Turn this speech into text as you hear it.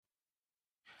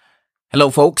Hello,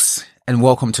 folks, and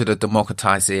welcome to the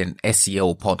Democratizing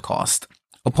SEO podcast,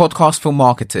 a podcast for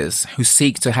marketers who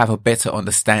seek to have a better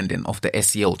understanding of the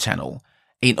SEO channel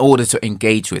in order to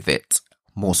engage with it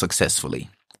more successfully.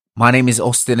 My name is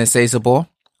Austin Esezabor.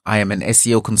 I am an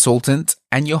SEO consultant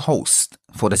and your host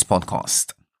for this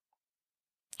podcast.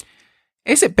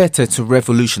 Is it better to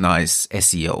revolutionize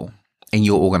SEO in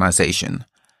your organization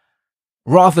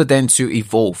rather than to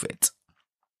evolve it?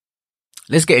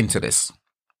 Let's get into this.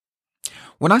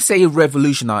 When I say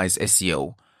revolutionize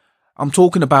SEO, I'm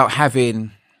talking about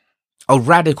having a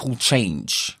radical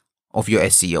change of your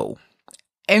SEO.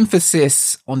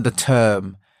 Emphasis on the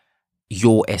term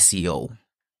your SEO.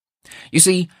 You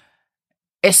see,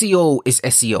 SEO is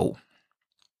SEO.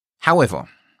 However,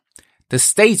 the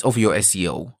state of your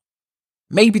SEO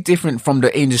may be different from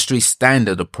the industry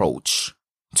standard approach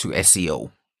to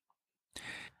SEO.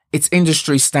 It's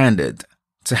industry standard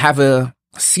to have a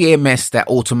CMS that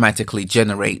automatically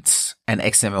generates an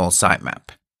XML sitemap.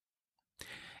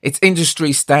 It's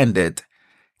industry standard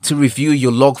to review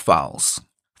your log files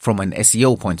from an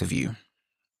SEO point of view.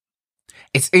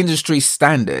 It's industry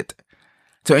standard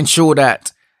to ensure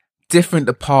that different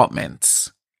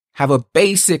departments have a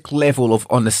basic level of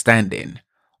understanding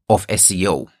of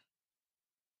SEO.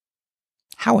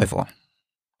 However,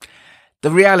 the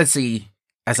reality,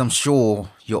 as I'm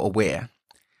sure you're aware,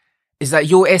 is that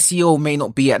your SEO may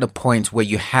not be at the point where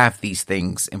you have these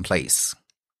things in place.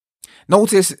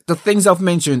 Notice the things I've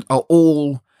mentioned are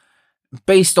all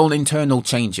based on internal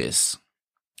changes.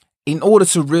 In order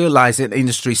to realize an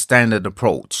industry standard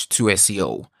approach to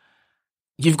SEO,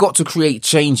 you've got to create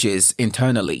changes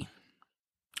internally.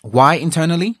 Why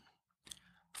internally?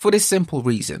 For this simple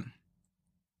reason.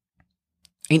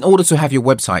 In order to have your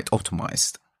website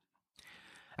optimized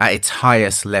at its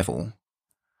highest level,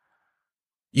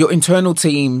 your internal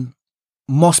team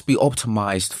must be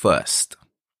optimized first.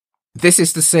 This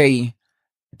is to say,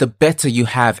 the better you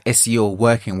have SEO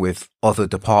working with other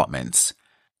departments,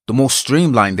 the more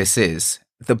streamlined this is,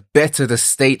 the better the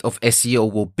state of SEO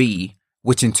will be,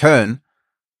 which in turn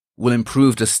will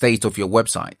improve the state of your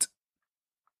website.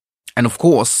 And of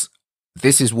course,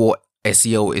 this is what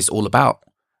SEO is all about,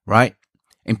 right?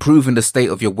 Improving the state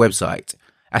of your website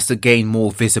as to gain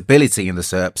more visibility in the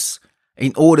SERPs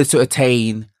in order to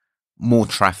attain more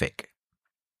traffic.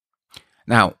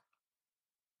 Now,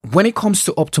 when it comes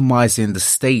to optimizing the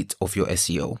state of your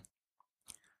SEO,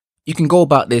 you can go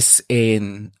about this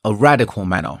in a radical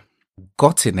manner,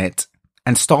 gutting it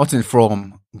and starting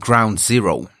from ground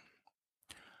zero.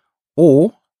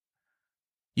 Or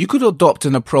you could adopt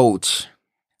an approach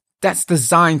that's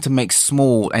designed to make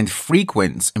small and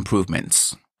frequent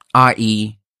improvements,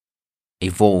 i.e.,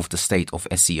 evolve the state of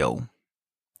SEO.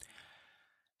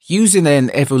 Using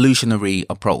an evolutionary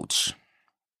approach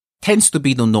tends to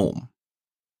be the norm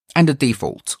and the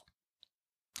default.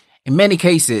 In many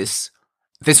cases,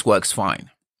 this works fine.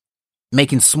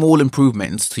 Making small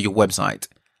improvements to your website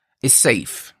is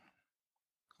safe,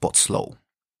 but slow.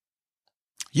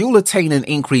 You'll attain an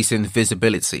increase in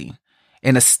visibility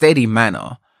in a steady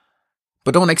manner,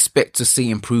 but don't expect to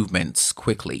see improvements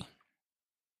quickly.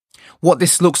 What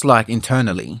this looks like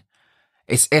internally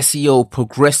is SEO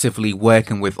progressively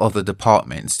working with other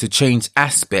departments to change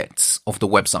aspects of the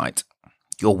website,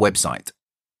 your website.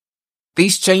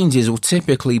 These changes will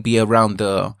typically be around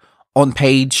the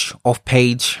on-page,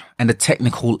 off-page, and the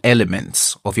technical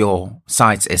elements of your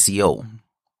site's SEO.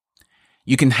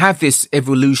 You can have this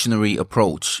evolutionary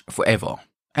approach forever,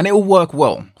 and it will work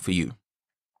well for you.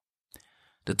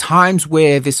 The times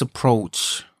where this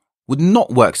approach would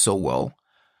not work so well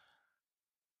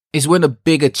is when a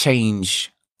bigger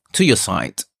change to your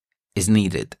site is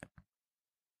needed.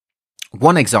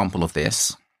 One example of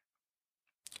this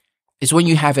is when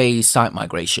you have a site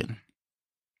migration.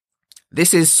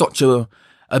 This is such a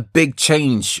big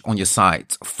change on your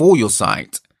site, for your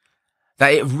site,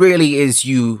 that it really is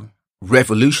you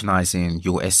revolutionizing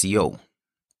your SEO.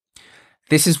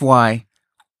 This is why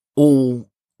all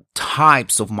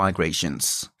types of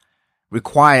migrations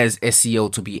requires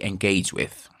SEO to be engaged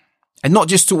with. And not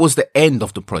just towards the end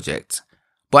of the project,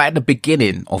 but at the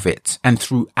beginning of it and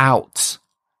throughout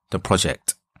the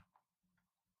project.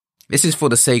 This is for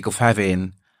the sake of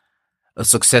having a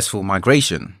successful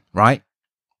migration, right?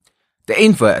 The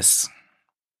inverse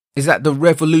is that the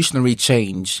revolutionary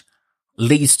change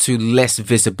leads to less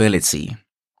visibility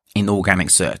in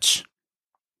organic search.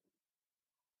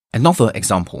 Another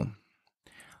example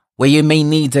where you may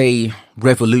need a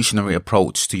revolutionary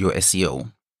approach to your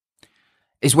SEO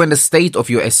is when the state of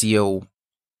your SEO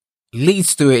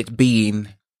leads to it being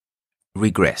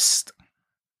regressed.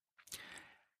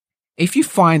 If you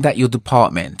find that your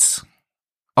department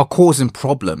are causing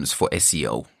problems for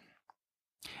SEO.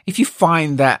 If you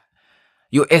find that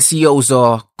your SEOs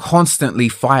are constantly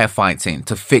firefighting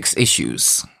to fix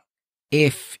issues,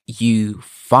 if you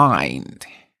find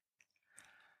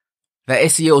that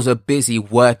SEOs are busy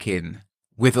working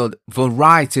with a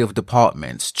variety of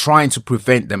departments trying to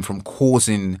prevent them from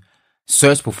causing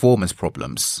search performance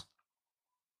problems,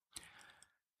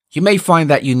 you may find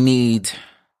that you need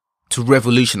to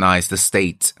revolutionize the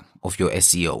state of your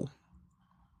SEO.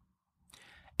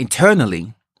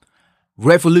 Internally,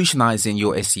 revolutionizing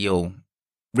your SEO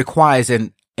requires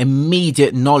an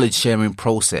immediate knowledge sharing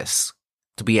process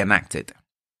to be enacted.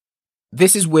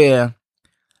 This is where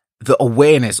the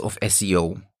awareness of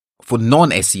SEO for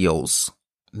non-SEOs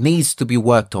needs to be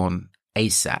worked on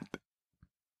ASAP.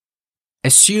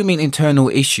 Assuming internal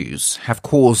issues have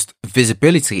caused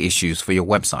visibility issues for your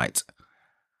website,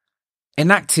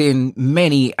 enacting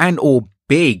many and or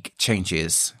big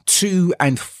changes to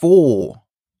and for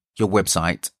your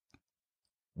website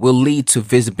will lead to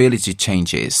visibility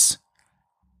changes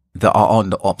that are on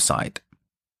the upside.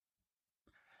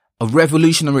 A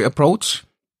revolutionary approach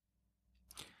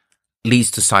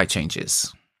leads to site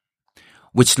changes,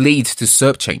 which leads to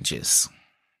SERP changes,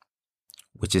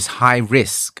 which is high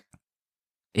risk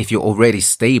if you're already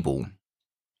stable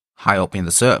high up in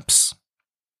the SERPs.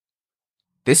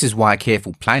 This is why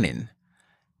careful planning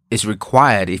is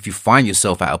required if you find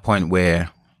yourself at a point where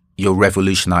you're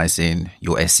revolutionizing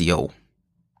your SEO.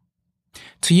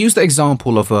 To use the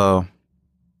example of a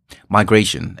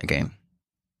migration again,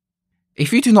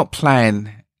 if you do not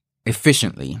plan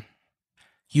efficiently,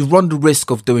 you run the risk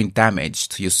of doing damage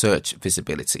to your search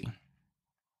visibility.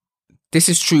 This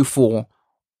is true for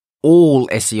all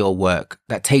SEO work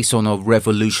that takes on a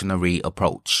revolutionary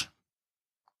approach.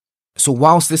 So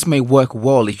whilst this may work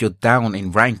well if you're down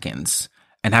in rankings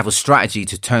and have a strategy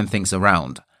to turn things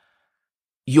around,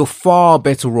 you're far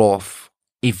better off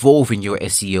evolving your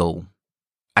SEO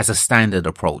as a standard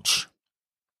approach.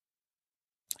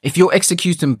 If you're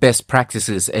executing best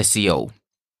practices SEO,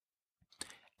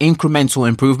 incremental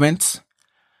improvements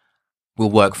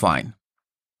will work fine.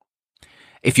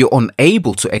 If you're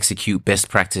unable to execute best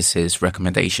practices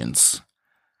recommendations,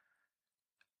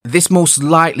 this most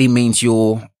likely means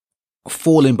you're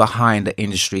falling behind the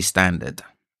industry standard.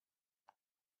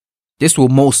 This will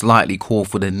most likely call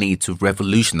for the need to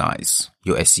revolutionize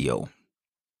your SEO.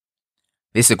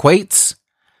 This equates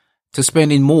to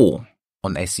spending more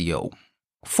on SEO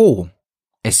for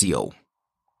SEO.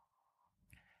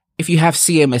 If you have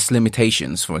CMS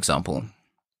limitations, for example,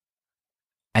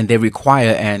 and they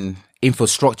require an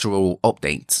infrastructural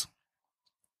update,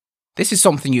 this is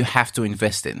something you have to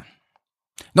invest in.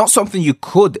 Not something you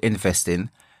could invest in,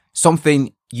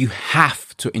 something you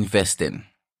have to invest in.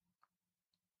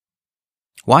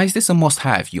 Why is this a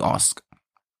must-have, you ask?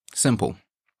 Simple.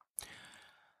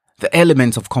 The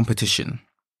element of competition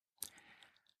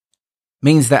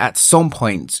means that at some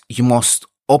point you must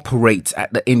operate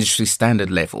at the industry standard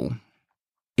level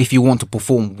if you want to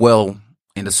perform well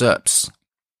in the SERPs.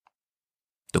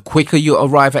 The quicker you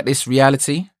arrive at this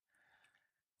reality,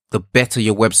 the better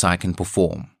your website can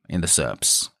perform in the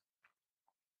SERPs.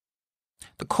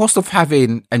 The cost of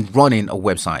having and running a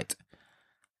website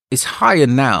is higher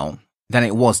now than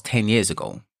it was 10 years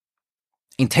ago.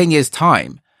 In 10 years'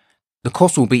 time, the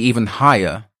cost will be even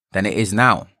higher than it is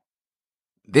now.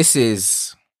 This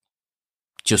is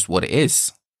just what it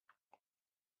is.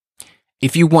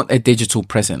 If you want a digital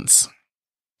presence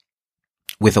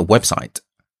with a website,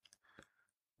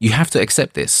 you have to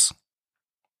accept this.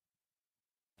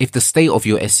 If the state of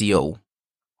your SEO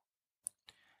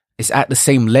is at the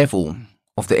same level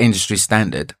of the industry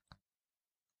standard,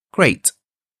 great.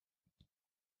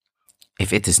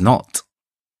 If it is not,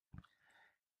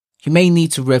 you may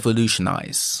need to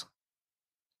revolutionize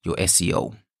your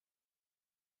SEO.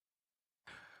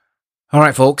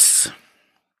 Alright folks,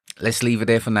 let's leave it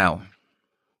there for now.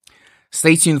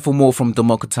 Stay tuned for more from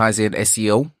Democratizing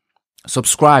SEO.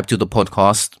 Subscribe to the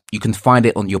podcast. You can find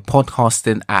it on your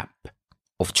podcasting app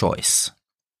of choice.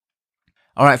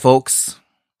 Alright folks,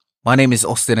 my name is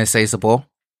Austin Esezabo.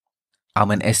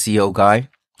 I'm an SEO guy.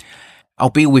 I'll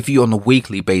be with you on a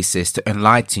weekly basis to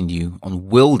enlighten you on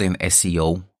wielding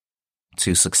SEO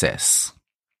to success.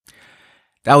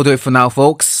 That'll do it for now,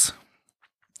 folks.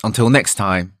 Until next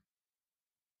time,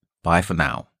 bye for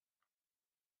now.